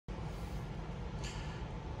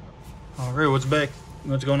Alright, what's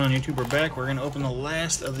going on YouTube? We're back. We're gonna open the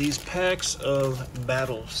last of these packs of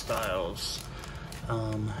battle styles.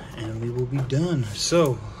 And we will be done.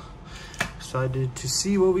 So excited to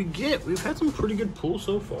see what we get. We've had some pretty good pulls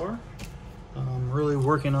so far. Really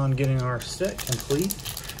working on getting our set complete.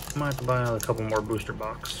 Might have to buy another couple more booster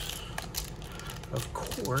box, of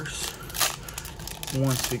course,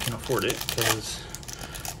 once we can afford it, because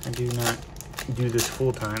I do not do this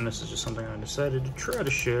full time. This is just something I decided to try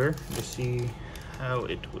to share to see how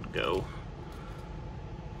it would go.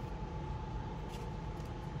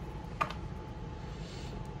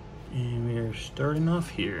 And we are starting off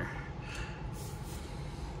here.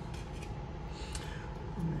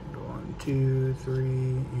 1, 2, 3,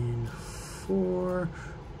 and 4.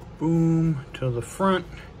 Boom to the front.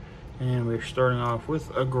 And we're starting off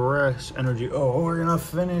with a grass energy. Oh, we're gonna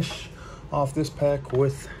finish off this pack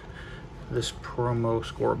with this promo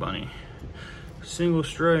score bunny. Single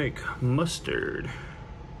strike mustard.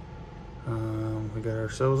 We got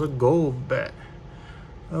ourselves a gold bat.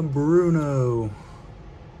 A Bruno.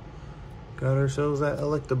 Got ourselves that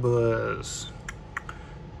Electabuzz.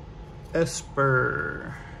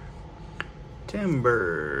 Esper.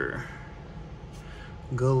 Timber.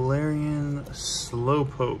 Galarian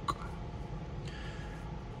Slowpoke.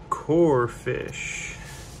 Corefish.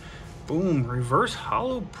 Boom, reverse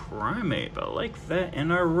hollow primate. I like that.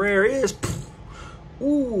 And our rare is,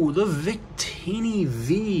 ooh, the Victini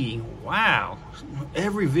V. Wow.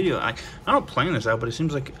 Every video, I don't plan this out, but it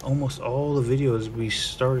seems like almost all the videos we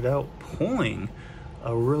started out pulling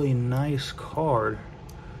a really nice card.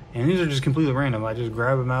 And these are just completely random. I just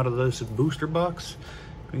grab them out of this booster box.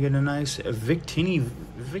 We get a nice Victini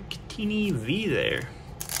V there.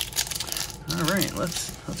 All right,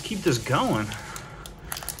 let's keep this going.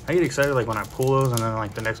 I get excited like when I pull those, and then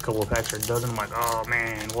like the next couple of packs are done. I'm like, oh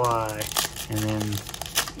man, why? And then,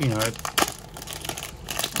 you know, I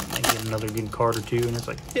might get another good card or two, and it's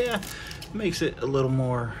like, yeah, it makes it a little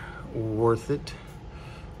more worth it.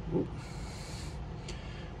 Ooh.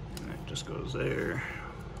 And that just goes there.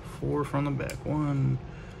 4 from the back. 1,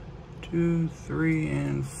 2, 3,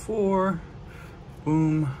 and 4.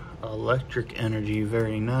 Boom. Electric energy,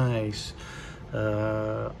 very nice.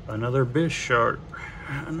 Another Bisharp.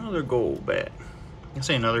 Another gold bat. I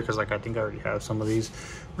say another because like I think I already have some of these.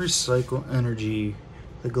 Recycle energy.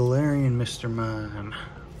 The Galarian Mr. Mime.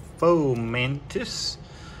 Fomantis.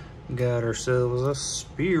 Got ourselves a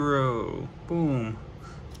Spearow. Boom.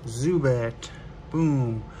 Zubat.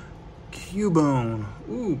 Boom. Cubone.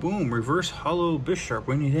 Ooh, boom. Reverse hollow Bisharp.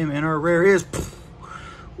 We need him. And our rare is,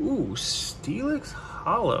 ooh, Steelix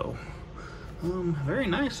Hollow. Very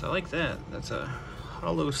nice. I like that. That's a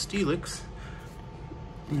hollow Steelix.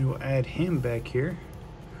 We will add him back here.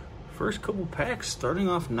 First couple packs starting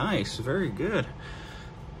off nice. Very good.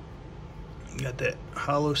 Got that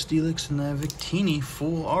hollow Steelix and that Victini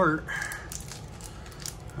full art.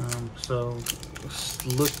 So it's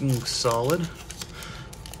looking solid.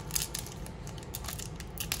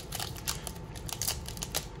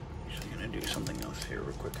 Actually gonna do something else here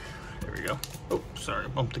real quick. There we go. Oh, sorry,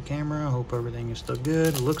 bumped the camera. Hope everything is still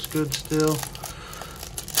good. Looks good still.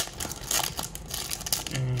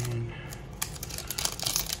 And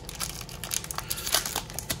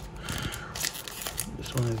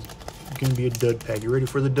this one is gonna be a dud pack. You ready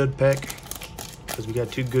for the dud pack? Because we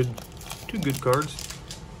got two good cards.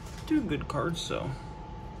 Two good cards, so.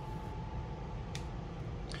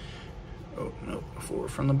 Oh no, 4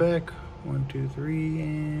 from the back. 1, 2, 3,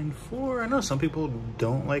 and 4. I know some people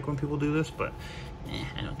don't like when people do this, but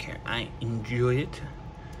I don't care. I enjoy it.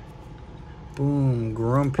 Boom,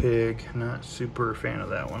 Grumpig. Not super fan of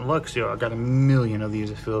that one. Luxio, I got a million of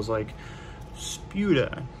these, it feels like.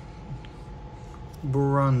 Spuda.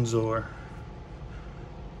 Bronzor.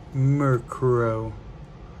 Murkrow.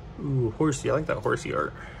 Ooh, Horsey. I like that Horsey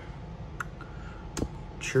art.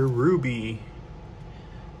 Cherubi.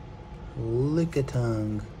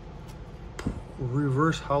 Lickitung.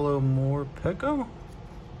 Reverse hollow Morpeko.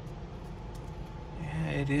 Yeah,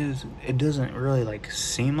 it is. It doesn't really like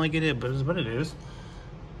seem like it is, but it is.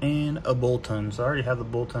 And a Bolton. So I already have the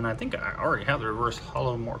Bolton. I think I already have the reverse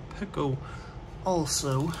hollow Morpeko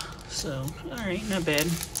also. So all right, not bad.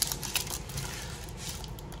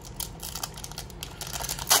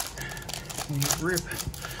 Rip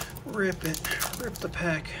the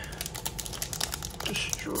pack.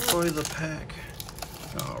 Destroy the pack.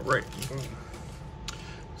 All right.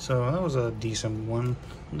 So that was a decent one.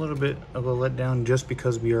 A little bit of a letdown just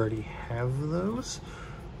because we already have those.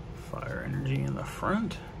 Fire energy in the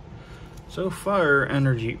front. So fire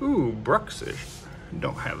energy. Ooh, Bruxish.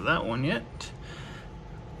 Don't have that one yet.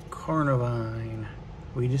 Carnivine.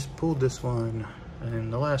 We just pulled this one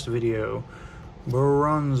in the last video.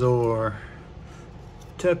 Bronzor,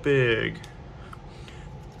 Tepig,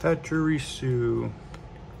 Pachirisu,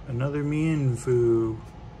 another Mienfoo,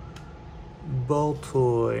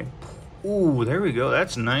 Baltoy. Ooh, there we go.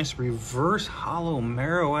 That's nice. Reverse Hollow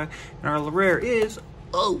Marowak. And our rare is...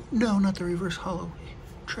 Oh, no, not the Reverse Hollow.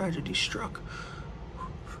 Tragedy struck.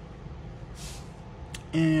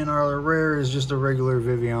 And our rare is just a regular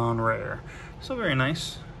Vivian rare. So very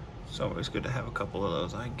nice. It's always good to have a couple of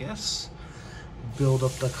those, I guess. Build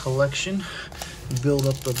up the collection. Build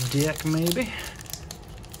up the deck, maybe.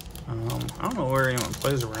 I don't know where anyone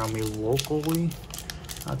plays around me locally.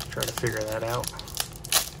 I'll have to try to figure that out.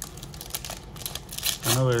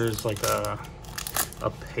 I know there's like a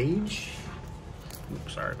page.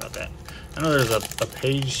 Oops, sorry about that. I know there's a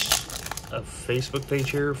page, a Facebook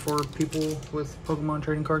page here for people with Pokemon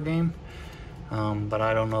trading card game. But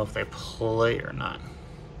I don't know if they play or not.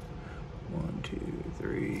 1, 2,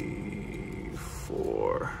 3,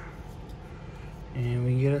 4. And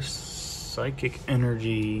we get a Psychic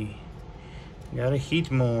Energy. We got a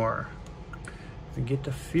Heatmore. We get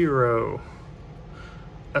the Fearow.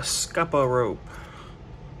 A Scaparope.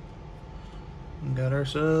 We got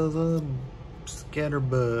ourselves a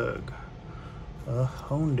Scatterbug. A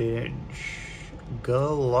Honedge.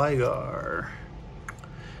 Galigar.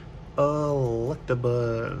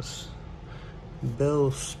 Electabuzz.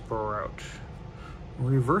 Bellsprout.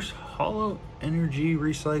 Reverse Hollow Energy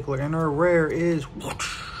Recycler. And our rare is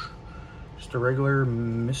just a regular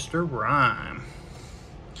Mr. Rhyme.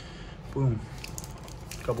 Boom.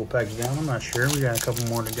 Couple packs down, I'm not sure. We got a couple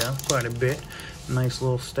more to go. Quite a bit. Nice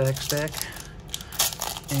little stack.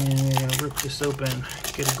 And we're gonna rip this open.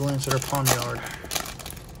 Get a glance at our ponyard.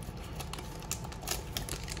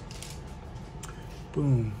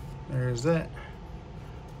 Boom. There's that.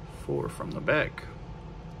 4 from the back.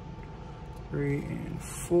 3 and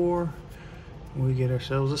 4. We get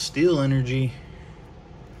ourselves a Steel Energy.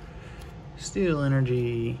 Steel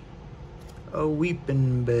Energy. A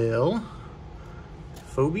Weeping Bell.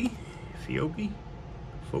 Phoebe.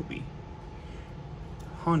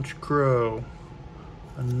 Honchkrow.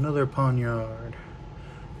 Another Ponyard.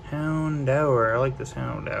 Houndour. I like this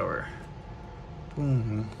Houndour.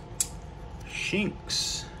 Boom.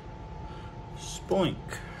 Shinx. Spoink.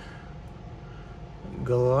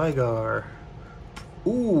 Gligar.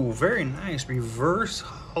 Ooh, very nice. Reverse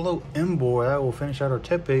Hollow Emboar. That will finish out our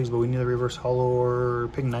Tepigs, but we need a Reverse Hollow or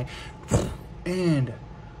Pignite. And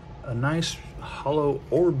a nice Hollow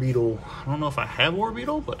Orbeetle. I don't know if I have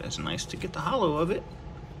Orbeetle, but it's nice to get the Hollow of it.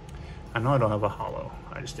 I know I don't have a Hollow.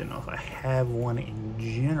 I just didn't know if I have one in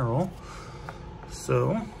general.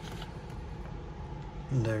 So,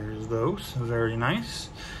 there's those. Very nice.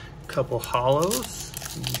 Couple Hollows.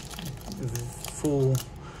 Full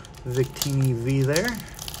Victini V there.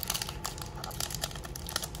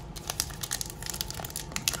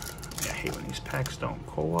 I hate when these packs don't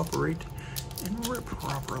cooperate and rip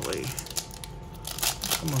properly.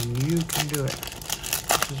 Come on, you can do it.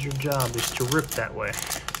 This is your job, is to rip that way.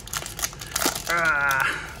 Ah!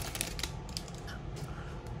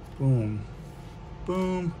 Boom.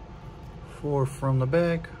 Boom. 4 from the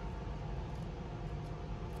back.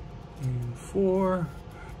 And 4.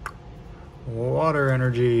 Water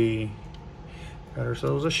Energy. Got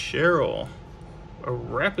ourselves a Cheryl. A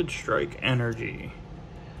Rapid Strike Energy.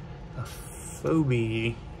 A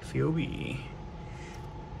Phoebe.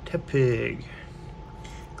 Tepig.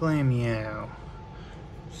 Glameow.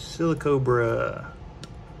 Silicobra.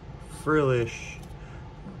 Frillish.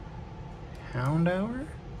 Houndour.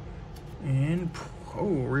 And, oh,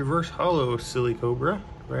 Reverse Hollow Silicobra.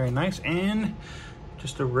 Very nice. And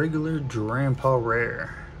just a regular Drampa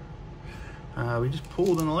rare. We just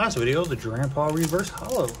pulled in the last video the Drampa Reverse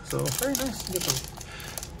Hollow. So, very nice to get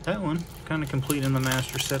that one. Kind of completing the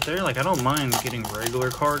master set there. Like, I don't mind getting regular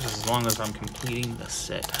cards as long as I'm completing the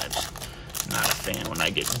set. I'm not a fan when I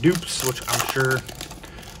get dupes, which I'm sure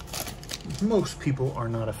most people are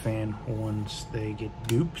not a fan once they get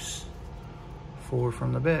dupes. 4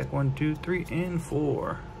 from the back. 1, 2, 3, and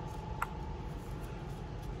 4.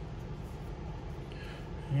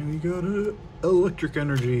 And we got a Electric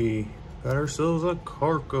Energy. Got ourselves a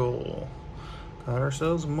Carkle. Got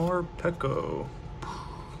ourselves more Peko.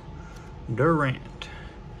 Durant.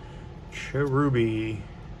 Cherubi.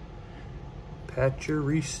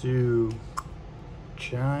 Pachirisu.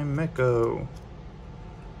 Chimecho.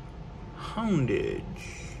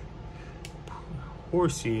 Honedge.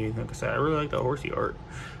 Horsey. Like I said, I really like the Horsey art.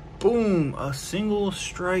 Boom! A single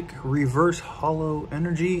strike Reverse Hollow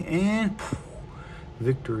Energy and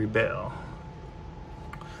Victory Bell.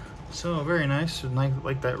 So very nice,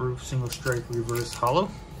 like that roof single strike reverse hollow.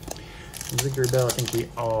 Victory Bell, I think we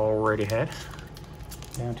already had.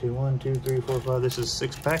 Down to 1, 2, 3, 4, 5. This is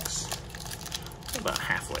 6 packs. About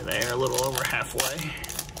halfway there, a little over halfway.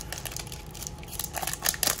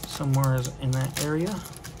 Somewhere in that area.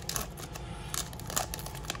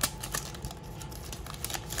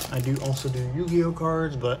 I do also do Yu-Gi-Oh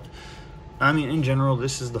cards, but I mean, in general,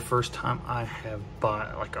 this is the first time I have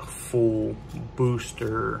bought like a full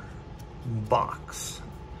booster box.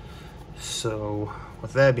 So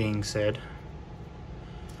with that being said,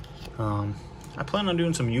 I plan on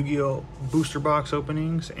doing some Yu-Gi-Oh booster box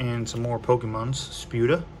openings and some more Pokemon's.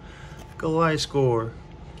 Spuda, Gliscor,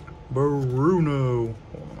 Bruno.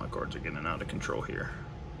 Hold on, my cards are getting out of control here.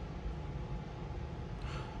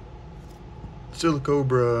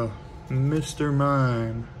 Silicobra, Mr.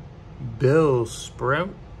 Mime,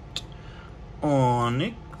 Bellsprout,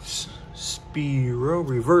 Onyx, Spearow,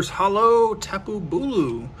 Reverse Hollow, Tapu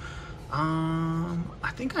Bulu.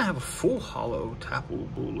 I think I have a full hollow Tapu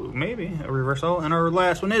Bulu, maybe a reverse hollow, and our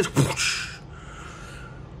last one is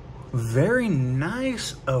very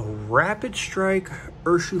nice, a Rapid Strike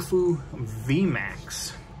Urshifu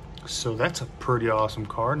VMAX. So that's a pretty awesome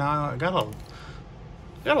card. Now I got a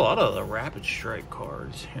lot of the Rapid Strike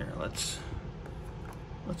cards here. Let's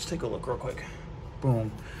take a look real quick.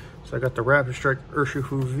 Boom. So I got the Rapid Strike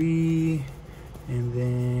Urshifu V, and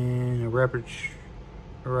then a Rapid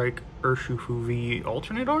Strike Urshifu V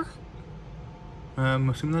Alternate R. I'm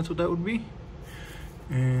assuming that's what that would be.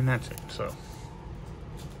 And that's it. So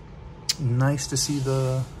nice to see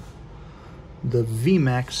the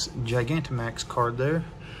VMAX Gigantamax card there.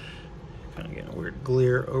 Kind of getting a weird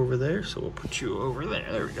glare over there, so we'll put you over there.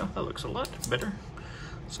 There we go. That looks a lot better.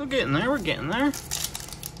 So getting there, we're getting there.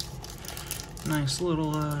 Nice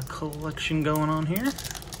little collection going on here.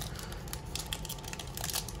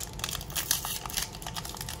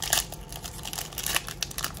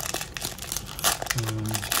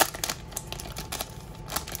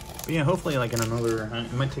 But yeah, hopefully like in another,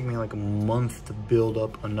 it might take me like a month to build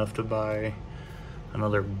up enough to buy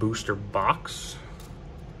another booster box.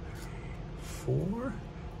 4,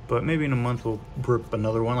 but maybe in a month we'll rip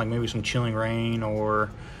another one, like maybe some Chilling Rain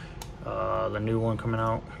or the new one coming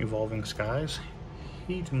out, Evolving Skies.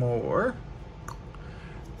 Heatmore,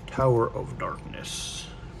 Tower of Darkness,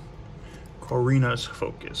 Corina's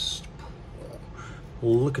Focus,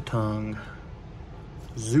 Lickitung,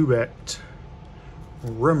 Zubat,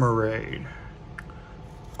 Remoraid,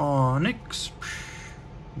 Onyx,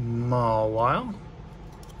 Mawile.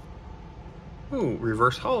 Ooh,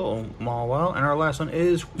 Reverse Hollow Mawile, and our last one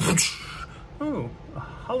is ooh, a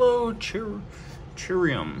Hollow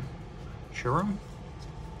Chirium. It's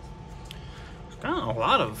got a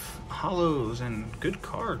lot of hollows and good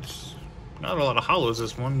cards. Not a lot of hollows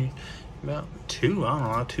this one. About 2. I don't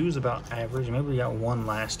know. 2's about average. Maybe we got 1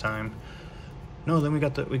 last time. No, then we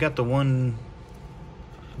got the one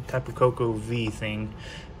Tapu Koko V thing,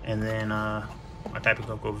 and then a Tapu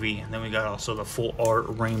Koko V, and then we got also the full art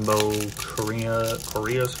Rainbow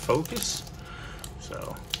Korea's Focus.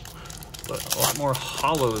 So, but a lot more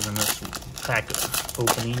hollows in this pack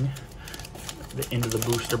opening. The end of the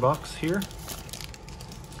booster box here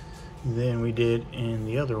than we did in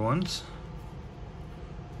the other ones.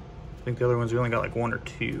 I think the other ones we only got like 1 or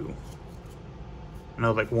 2.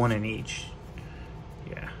 No, like 1 in each.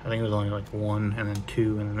 Yeah, I think it was only like 1 and then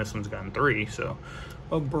 2, and then this one's gotten 3. So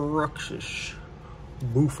a Bruxish,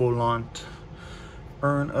 Bouffalant,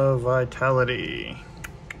 Urn of Vitality,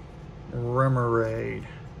 Remoraid,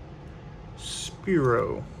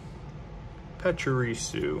 Spearow,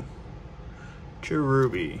 Pachirisu,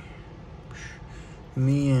 Cherubi,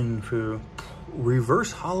 Mienfoo,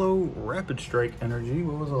 Reverse Hollow Rapid Strike Energy.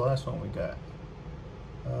 What was the last one we got?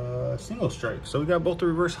 Single Strike. So we got both the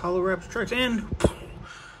Reverse Hollow Rapid Strikes and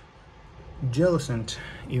Jellicent,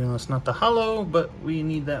 even though it's not the hollow, but we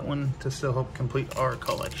need that one to still help complete our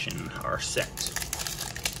collection, our set.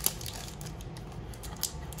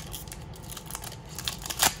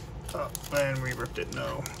 Oh, and we ripped it.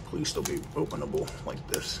 No, please still be openable like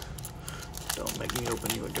this. Don't make me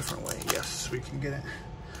open you a different way. Yes, we can get it.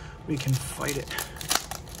 We can fight it.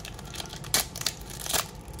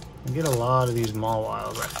 We get a lot of these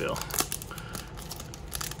Mawiles, I feel.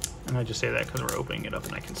 And I just say that because we're opening it up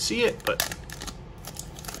and I can see it, but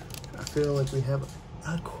I feel like we have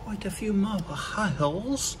quite a few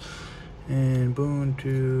Mawiles. And boom,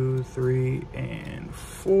 2, 3, and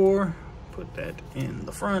 4. Put that in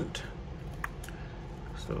the front.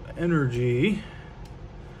 So energy,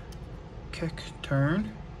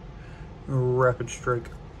 Cacturne, Rapid Strike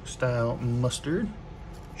style Mustard,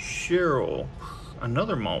 Cheryl,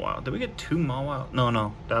 Another Mawile. Did we get 2 Mawile?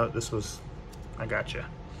 No. This was... I gotcha.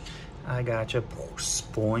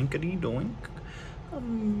 Spoinkity doink.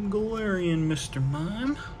 Galarian, Mr.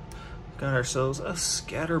 Mime. Got ourselves a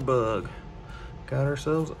Scatterbug. Got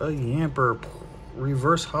ourselves a Yamper.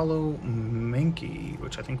 Reverse Hollow Mankey,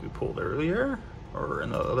 which I think we pulled earlier, or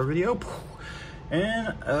in the other video. And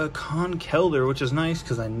a Conkeldurr, which is nice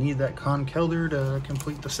because I need that Conkeldurr to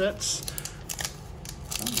complete the sets.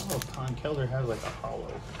 I don't know if Conkeldurr has like a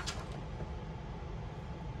hollow.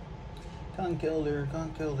 Conkeldurr.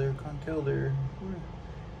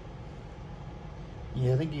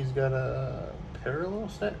 Yeah, I think he's got a parallel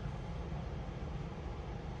set.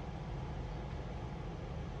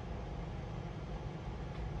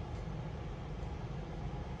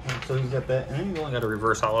 So he's got that, and then he's only got a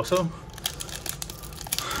reverse hollow, so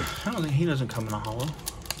I don't think he doesn't come in a hollow.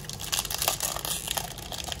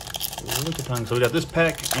 Look at time. So we got this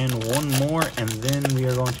pack and one more, and then we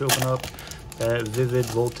are going to open up that Vivid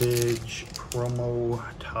Voltage promo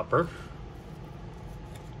topper.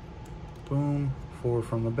 Boom. 4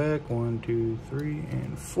 from the back. 1, 2, 3,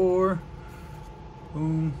 and 4.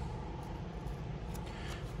 Boom.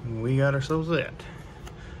 And we got ourselves that.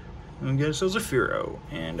 And we got ourselves a Fearow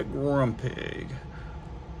and a Grumpig.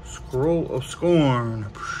 Scroll of Scorn.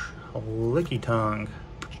 A Licky Tongue.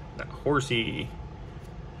 That Horsey.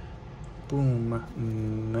 Boom.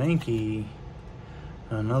 Mankey.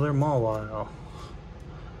 Another Mawile.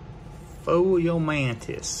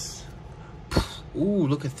 Foliomantis. Ooh,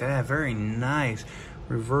 look at that. Very nice.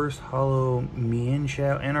 Reverse Hollow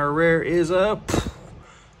Mienshao. And our rare is a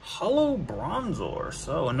Hollow Bronzor.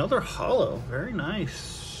 So another Hollow. Very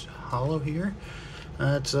nice. Hollow here.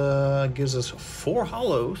 That gives us 4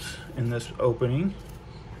 hollows in this opening.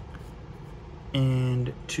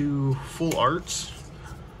 And 2 full arts.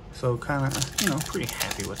 So kind of, you know, pretty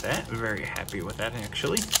happy with that. Very happy with that,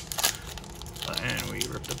 actually. And we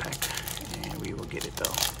rip the pack. And we will get it,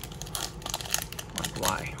 though.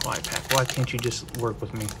 Like, why, pack? Why can't you just work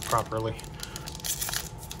with me properly?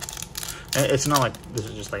 It's not like this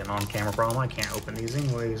is just like an on-camera problem. I can't open these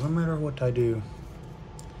anyways, no matter what I do.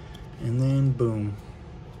 And then, boom.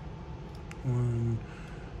 1,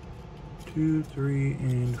 2, 3,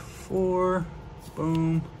 and 4.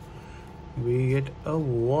 Boom. We get a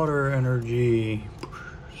Water Energy.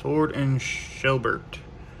 Sword and Shelbert.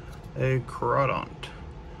 A Crawdont.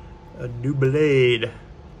 A Doublade.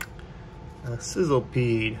 A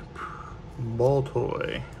Sizzlepede.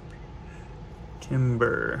 Baltoy.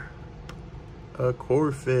 Timber. A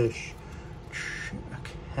Corphish.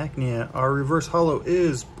 Hacknea. Our reverse hollow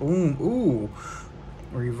is, boom, ooh,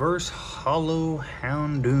 reverse hollow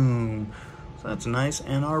Houndoom. So that's nice.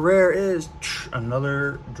 And our rare is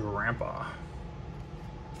another Drampa.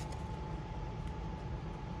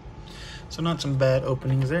 So not some bad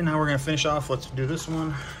openings there. Now we're gonna finish off. Let's do this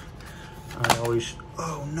one. I always,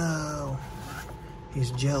 oh no,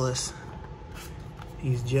 he's jealous.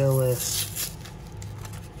 He's jealous.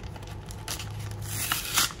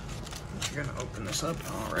 We're gonna open this up.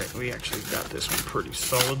 All right, we actually got this one pretty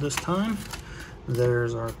solid this time.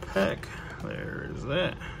 There's our pack. There's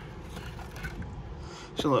that.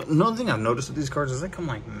 So look, another thing I've noticed with these cards is they come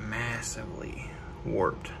like massively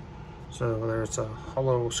warped. So there's a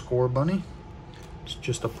Hollow Score Bunny. It's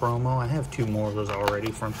just a promo. I have 2 more of those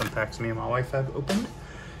already from some packs me and my wife have opened.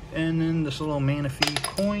 And then this little Manaphy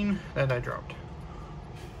coin that I dropped.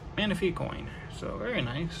 Manaphy coin. So very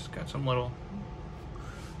nice. Got some little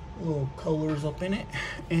colors up in it.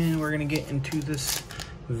 And we're gonna get into this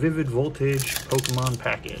Vivid Voltage Pokemon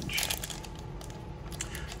package.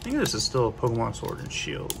 I think this is still a Pokemon Sword and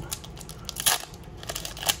Shield.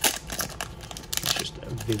 It's just a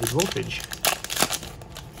Vivid Voltage.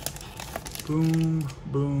 Boom,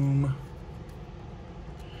 boom.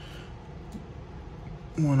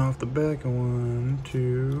 1 off the back, and 1,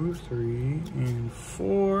 2, 3, and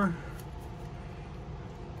 4.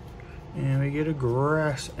 And we get a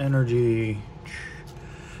Grass Energy.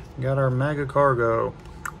 Got our Mega Cargo.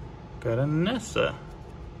 Got a Nessa.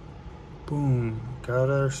 Boom. Got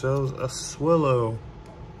ourselves a Swallow.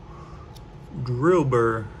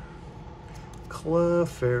 Drillbur.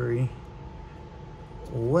 Clefairy.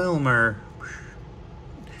 Welmer.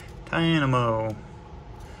 Tynamo.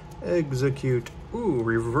 Execute. Ooh,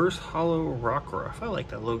 reverse hollow Rockruff. I like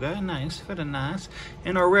that little guy. Nice. Very nice.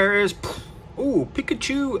 And our rare is, ooh,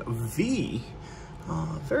 Pikachu V.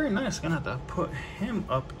 Very nice. Gonna have to put him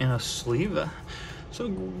up in a sleeve. So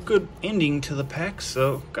good ending to the pack.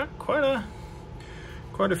 So got quite a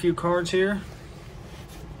few cards here.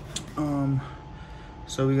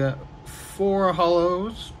 So we got 4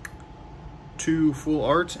 hollows, 2 full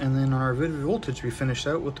arts, and then our Vivid Voltage we finished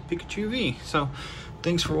out with the Pikachu V. So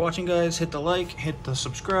thanks for watching, guys. Hit the like, hit the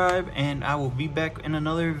subscribe, and I will be back in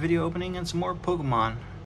another video opening and some more Pokemon.